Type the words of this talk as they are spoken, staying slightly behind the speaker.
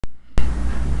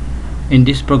In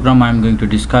this program I am going to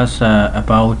discuss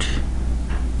about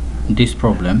this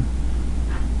problem.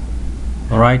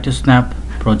 Write a snap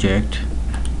project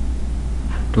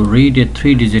to read a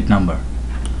 3-digit number.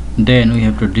 Then we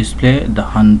have to display the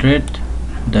 100th,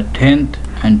 the 10th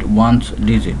and 1st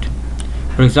digit.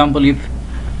 For example, if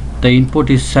the input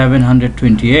is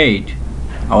 728,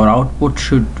 our output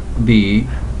should be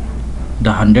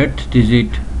the 100th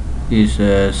digit is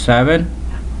 7,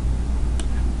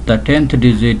 the 10th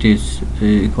digit is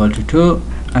equal to 2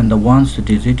 and the 1st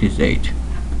digit is 8.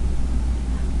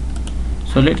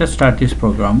 So let us start this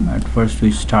program. At first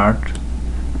we start,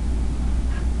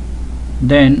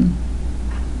 then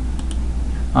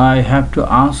I have to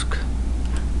ask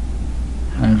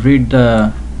and read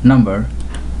the number.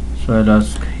 So I'll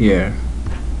ask here,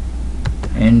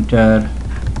 enter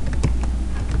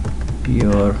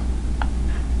your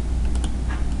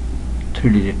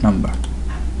 3-digit number.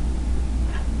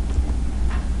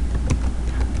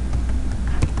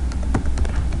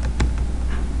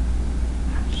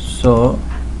 So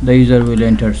the user will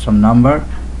enter some number.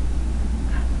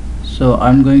 So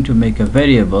I'm going to make a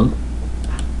variable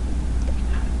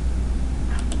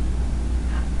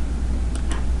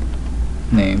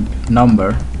named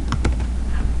number,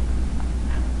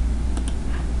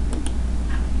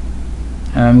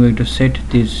 and I'm going to set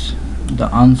the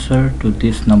answer to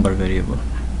this number variable.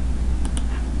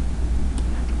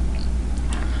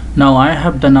 Now I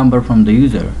have the number from the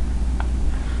user.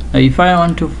 Now if I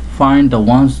want to find the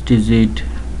 1st digit,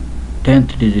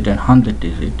 10th digit and 100th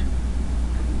digit,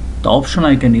 the option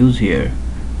I can use here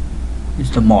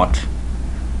is the mod.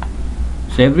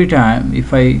 So every time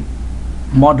if I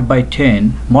mod by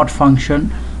 10, mod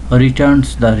function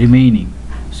returns the remaining.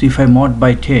 So if I mod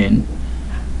by 10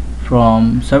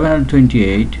 from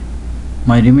 728,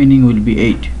 my remaining will be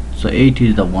 8. So 8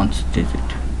 is the 1st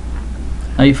digit.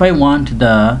 Now if I want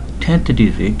the 10th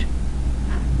digit,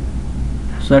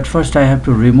 so at first I have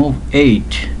to remove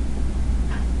 8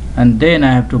 and then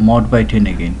I have to mod by 10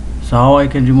 again. So how I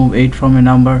can remove 8 from a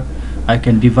number? I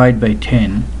can divide by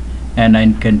 10 and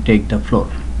I can take the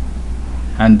floor,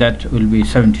 and that will be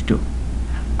 72.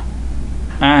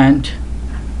 And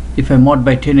if I mod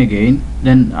by 10 again,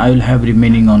 then I will have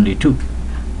remaining only 2.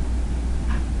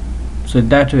 So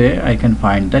that way I can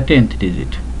find the 10th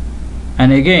digit.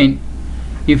 And again,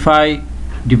 if I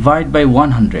divide by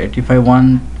 100, if I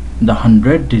want the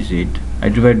 100th digit, I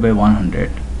divide by 100,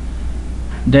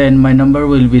 then my number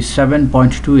will be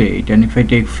 7.28, and if I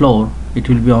take floor, it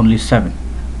will be only 7.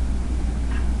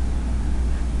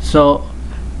 So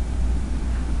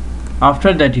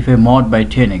after that, if I mod by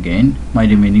 10 again, my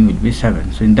remaining will be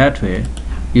 7. So in that way,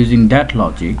 using that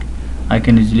logic, I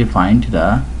can easily find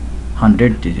the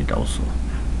 100th digit also.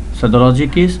 So the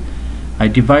logic is, I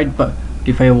divide by,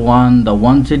 if I want the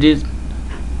 1st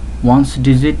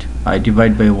digit, I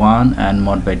divide by 1 and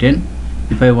mod by 10.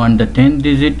 If I want the 10th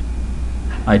digit,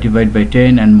 I divide by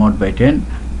 10 and mod by 10.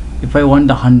 If I want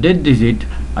the 100th digit,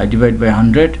 I divide by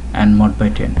 100 and mod by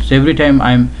 10. So every time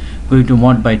I'm going to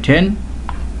mod by 10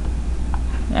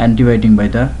 and dividing by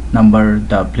the number,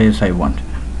 the place I want.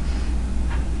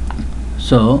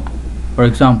 So for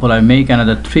example, I make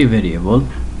another 3 variable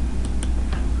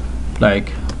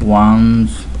like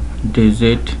 1's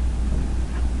digit.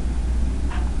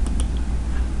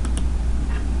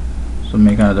 So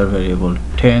make another variable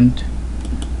 10th,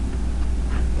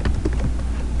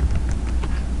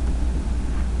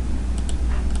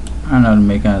 and I'll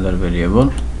make another variable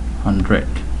 100,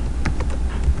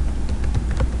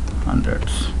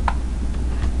 hundreds.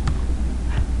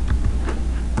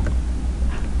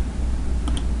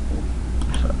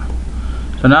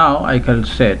 So now I will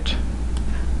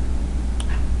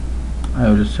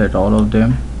set all of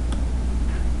them.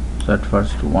 So at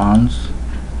first 1's,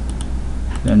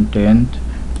 then 10th,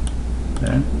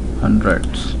 then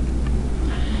hundreds.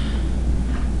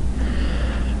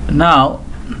 Now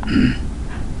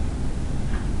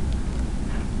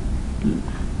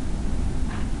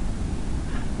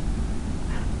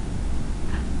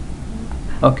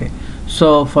okay,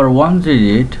 so for 1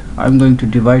 digit I'm going to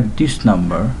divide this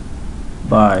number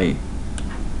by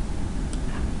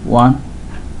 1.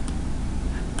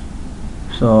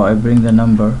 So I bring the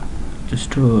number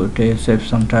just to save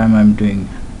some time, I'm doing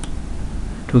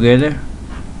together.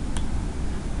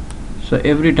 So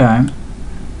every time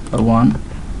for 1,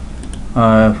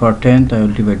 for 10th I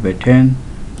will divide by 10,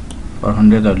 for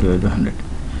 100 I'll divide by 100,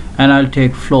 and I'll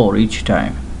take floor each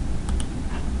time,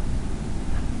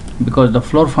 because the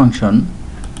floor function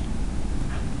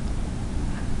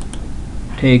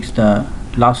takes the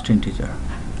last integer,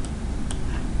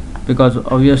 because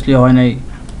obviously when I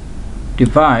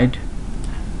divide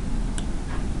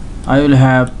I will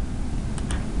have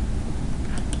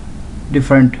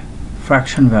different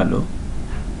fraction value.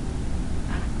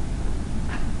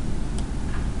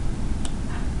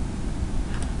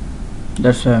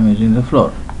 That's why I'm using the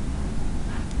floor.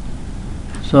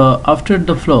 So after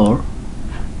the floor,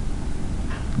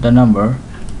 the number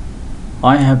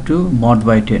I have to mod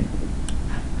by 10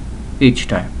 each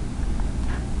time.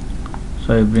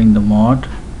 So I bring the mod.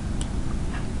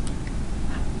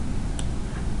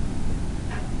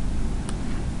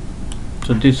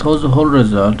 So this whole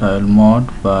result I will mod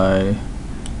by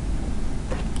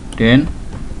 10.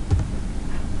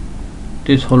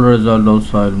 This whole result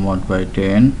also I will mod by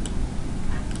 10,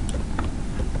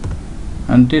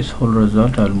 and this whole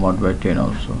result I will mod by 10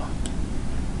 also.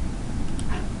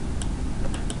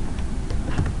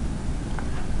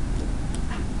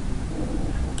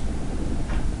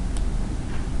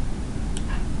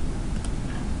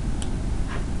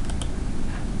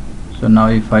 So now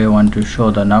if I want to show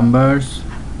the numbers,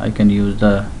 I can use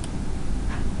the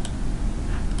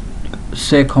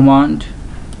say command.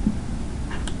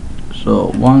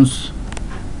 So once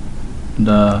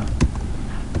the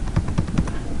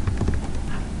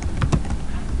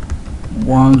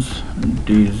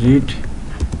digit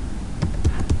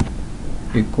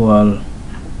equal,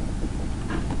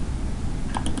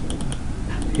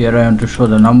 here I want to show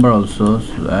the number also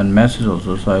and message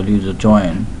also, so I'll use a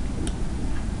join.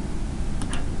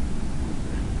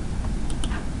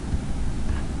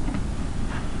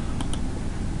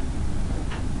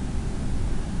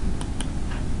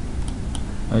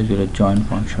 I use a join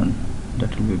function,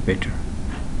 that will be better.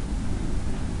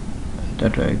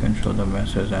 That way I can show the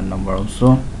message and number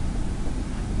also.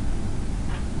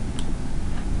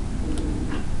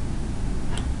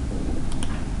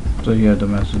 So here the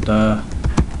message, the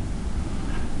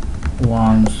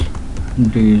ones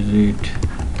digit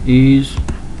is,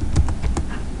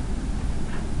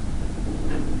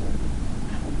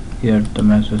 here the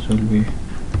message will be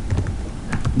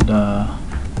the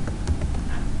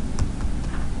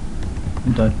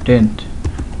 10th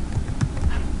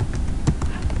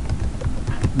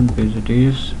digit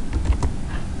is,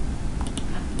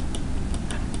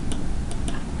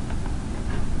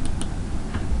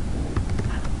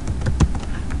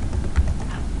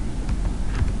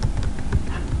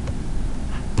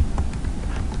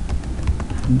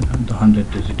 the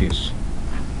 100 digit is.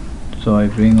 So I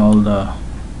bring all the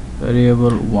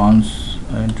variable once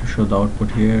and to show the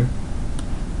output here,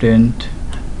 10th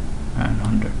and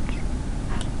 100,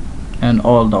 and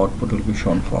all the output will be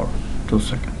shown for 2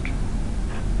 seconds.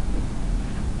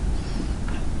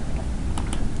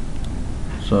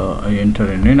 So I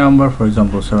enter any number, for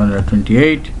example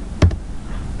 728,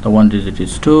 the 1 digit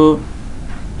is 2,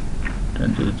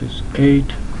 10 digit is 8,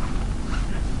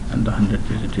 and the 100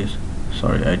 digit is,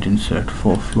 sorry I didn't select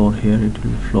for floor here, it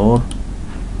will be floor.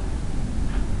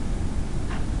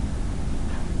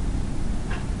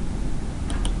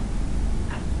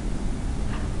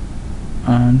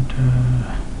 And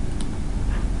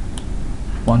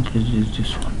 1 digit is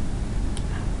this one.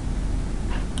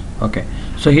 Okay,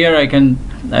 so here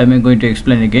I'm going to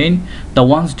explain again the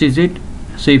ones digit.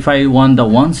 So if I want the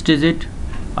ones digit,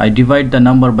 I divide the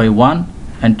number by 1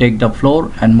 and take the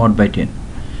floor and mod by 10.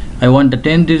 I want the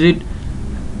 10 digit,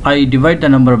 I divide the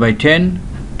number by 10,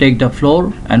 take the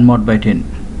floor and mod by 10.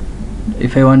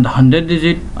 If I want the 100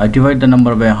 digit, I divide the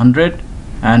number by 100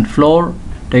 and floor,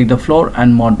 take the floor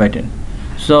and mod by 10.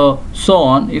 So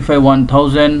on. If I want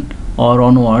 1000 or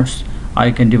onwards,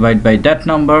 I can divide by that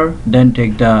number, then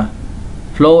take the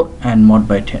floor and mod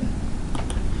by 10.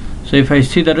 So if I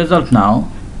see the result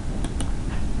now,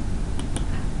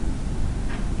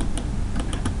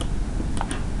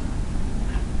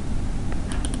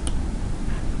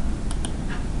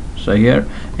 so here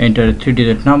enter a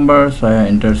 3-digit number, so I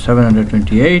enter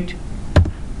 728.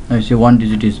 I see 1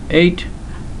 digit is 8,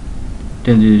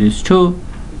 10 digit is 2,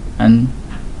 and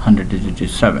 100 digit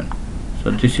is 7. So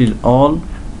this is all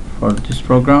for this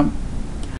program.